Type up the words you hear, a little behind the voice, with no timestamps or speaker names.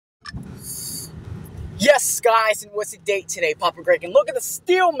Yes, guys, and what's the date today, Papa Greg? And look at the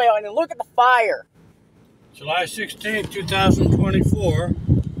steel mill and look at the fire. July 16, 2024.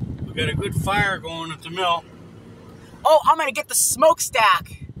 We got a good fire going at the mill. Oh, I'm gonna get the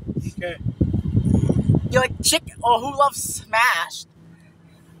smokestack. Okay. You like chicken? Oh, who loves smashed?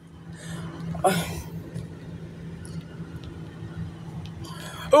 Oh,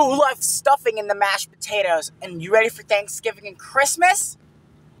 who loves stuffing in the mashed potatoes? And you ready for Thanksgiving and Christmas?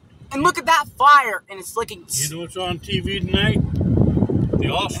 And look at that fire, and it's looking. You know what's on TV tonight? The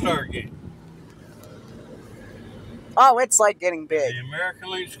All-Star game. Oh, it's like getting big. The American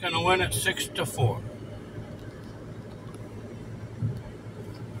League's going to win it 6-4.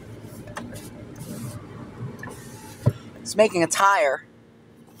 It's making a tire.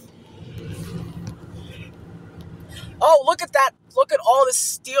 Oh, look at that. Look at all this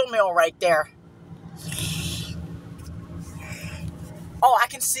steel mill right there. Oh, I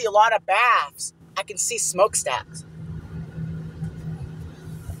can see a lot of baths. I can see smokestacks.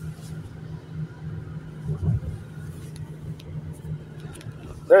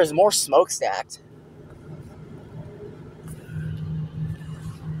 There's more smokestacks.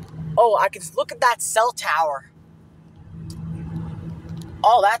 Oh, I can look at that cell tower.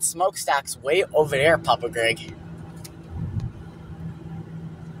 Oh, that smokestack's way over there, Papa Greg.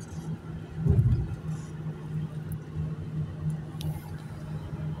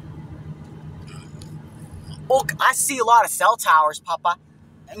 Look, I see a lot of cell towers, Papa.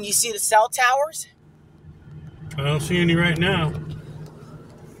 And you see the cell towers? I don't see any right now.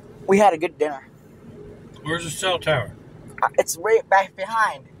 We had a good dinner. Where's the cell tower? It's right back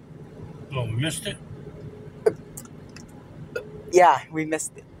behind. Oh, we missed it? Yeah, we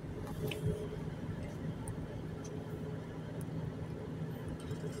missed it.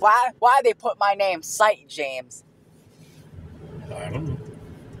 Why they put my name, Sight James, I don't know.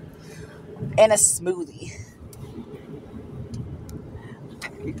 in a smoothie?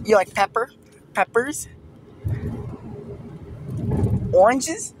 You like peppers?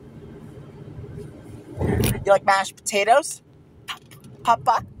 Oranges? You like mashed potatoes,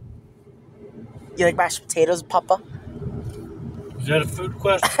 Papa? You like mashed potatoes, Papa? Is that a food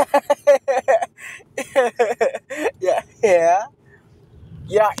question? Yeah.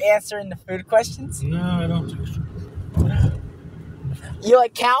 You're not answering the food questions? No, I don't think so. You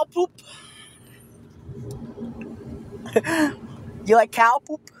like cow poop? You like cow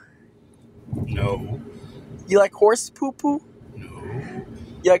poop? No. You like horse poo-poo? No.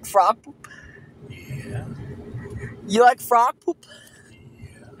 You like frog poop? Yeah. You like frog poop?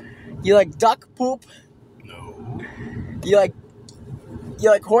 Yeah. You like duck poop? No. You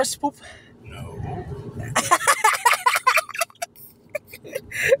like horse poop? No.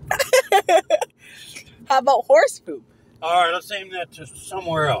 How about horse poop? All right, let's aim that to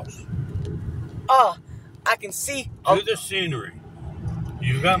somewhere else. Oh, I can see. Do the scenery.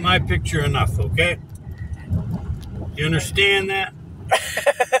 You got my picture enough, okay? You understand that?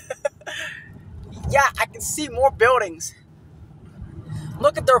 Yeah, I can see more buildings.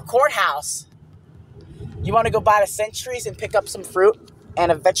 Look at their courthouse. You want to go by the Centuries and pick up some fruit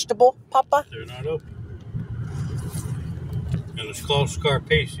and a vegetable, Papa? They're not open. And it's called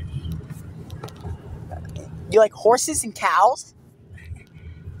Scarpace's. You like horses and cows?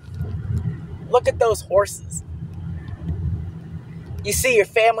 Look at those horses. You see your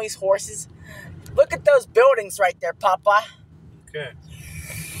family's horses? Look at those buildings right there, Papa. Okay.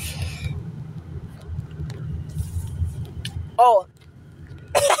 Oh.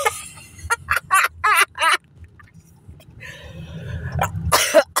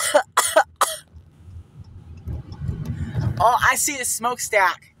 Oh, I see the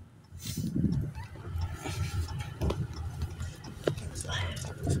smokestack.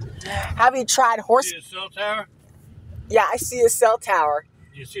 Have you tried horse? See the cell tower? Yeah, I see a cell tower.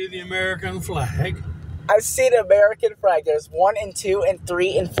 You see the American flag? I see the American flag. There's 1 and 2 and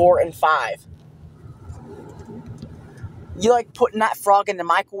 3 and 4 and 5. You like putting that frog in the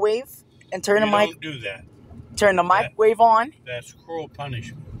microwave and turn Don't do that. Turn the microwave on? That's cruel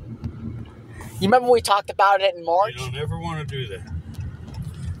punishment. You remember we talked about it in March? You don't ever want to do that.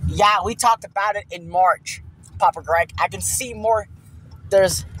 Yeah, we talked about it in March, Papa Greg. I can see more.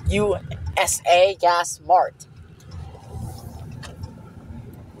 There's USA Gas Mart.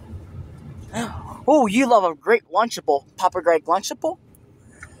 Oh, you love a great Lunchable, Papa Greg Lunchable?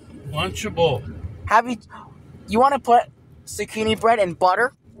 Lunchable. You want to put zucchini bread and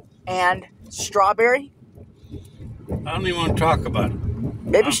butter and strawberry? I don't even want to talk about it.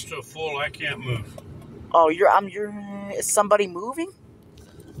 Maybe I'm so full I can't move. Oh, is somebody moving?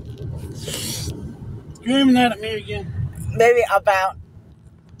 You aiming that at me again? Maybe about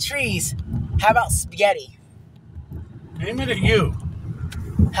trees. How about spaghetti? Aim it at you.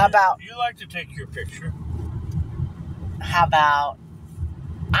 How about You like to take your picture.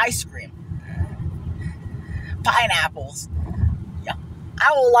 ice cream? Pineapples. Yeah.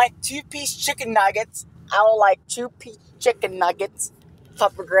 I will like 2-piece chicken nuggets. I will like 2-piece chicken nuggets.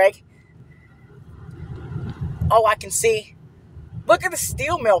 Papa Greg. Oh, I can see. Look at the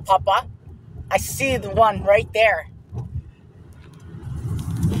steel mill, Papa. I see the one right there.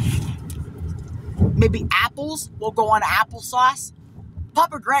 Maybe apples will go on applesauce.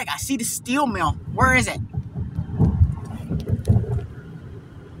 Papa Greg, I see the steel mill. Where is it?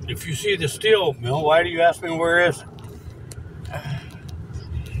 If you see the steel mill, why do you ask me where is it?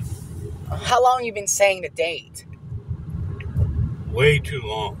 How long you been saying the date? Way too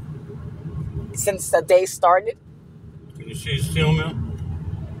long. Since the day started? Can you see the steel mill?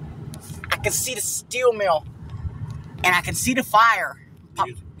 I can see the steel mill. And I can see the fire.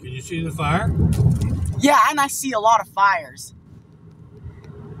 Can you see the fire? Yeah, and I see a lot of fires.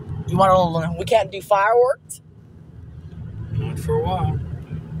 You want to? We can't do fireworks? Not for a while.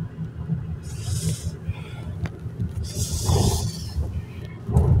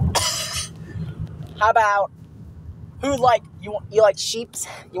 How about who like you like sheeps?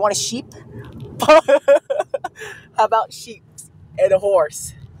 You want a sheep? How about sheep and a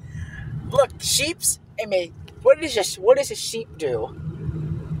horse? Look, sheeps. I mean, what does a sheep do?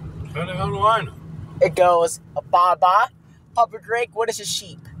 How the hell do I know? It goes ba ba. Papa Greg, what is a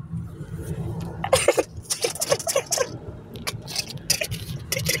sheep?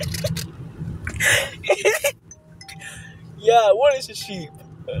 Yeah, what is a sheep?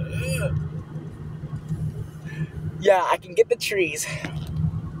 Yeah, I can get the trees.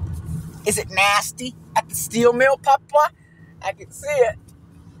 Is it nasty at the steel mill, Papa? I can see it.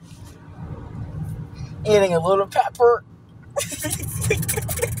 Eating a little pepper.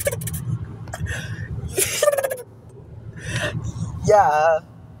 Yeah,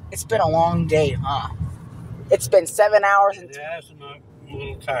 it's been a long day, huh? It's been 7 hours and... Yeah, I'm a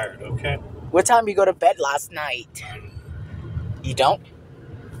little tired, okay? What time you go to bed last night? You don't?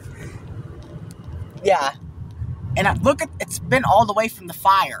 Yeah. And look, it's been all the way from the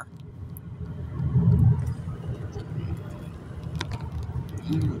fire.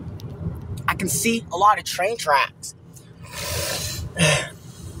 I can see a lot of train tracks.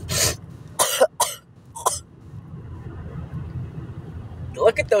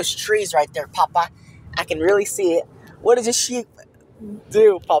 Look at those trees right there, Papa. I can really see it. What does a sheep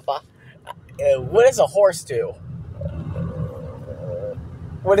do, Papa? What does a horse do?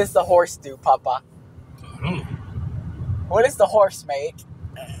 What does the horse do, Papa? I don't know. What does the horse make?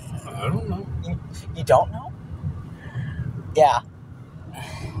 I don't know. You don't know? Yeah.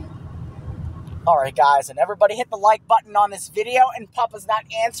 Alright, guys, and everybody hit the like button on this video, and Papa's not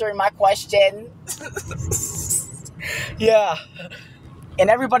answering my question. Yeah. And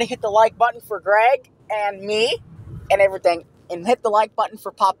everybody hit the like button for Greg and me and everything. And hit the like button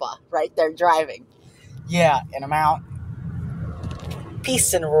for Papa right there driving. Yeah, and I'm out.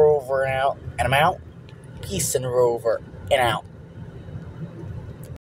 Peace and Rover and out. And I'm out. Peace and Rover and out.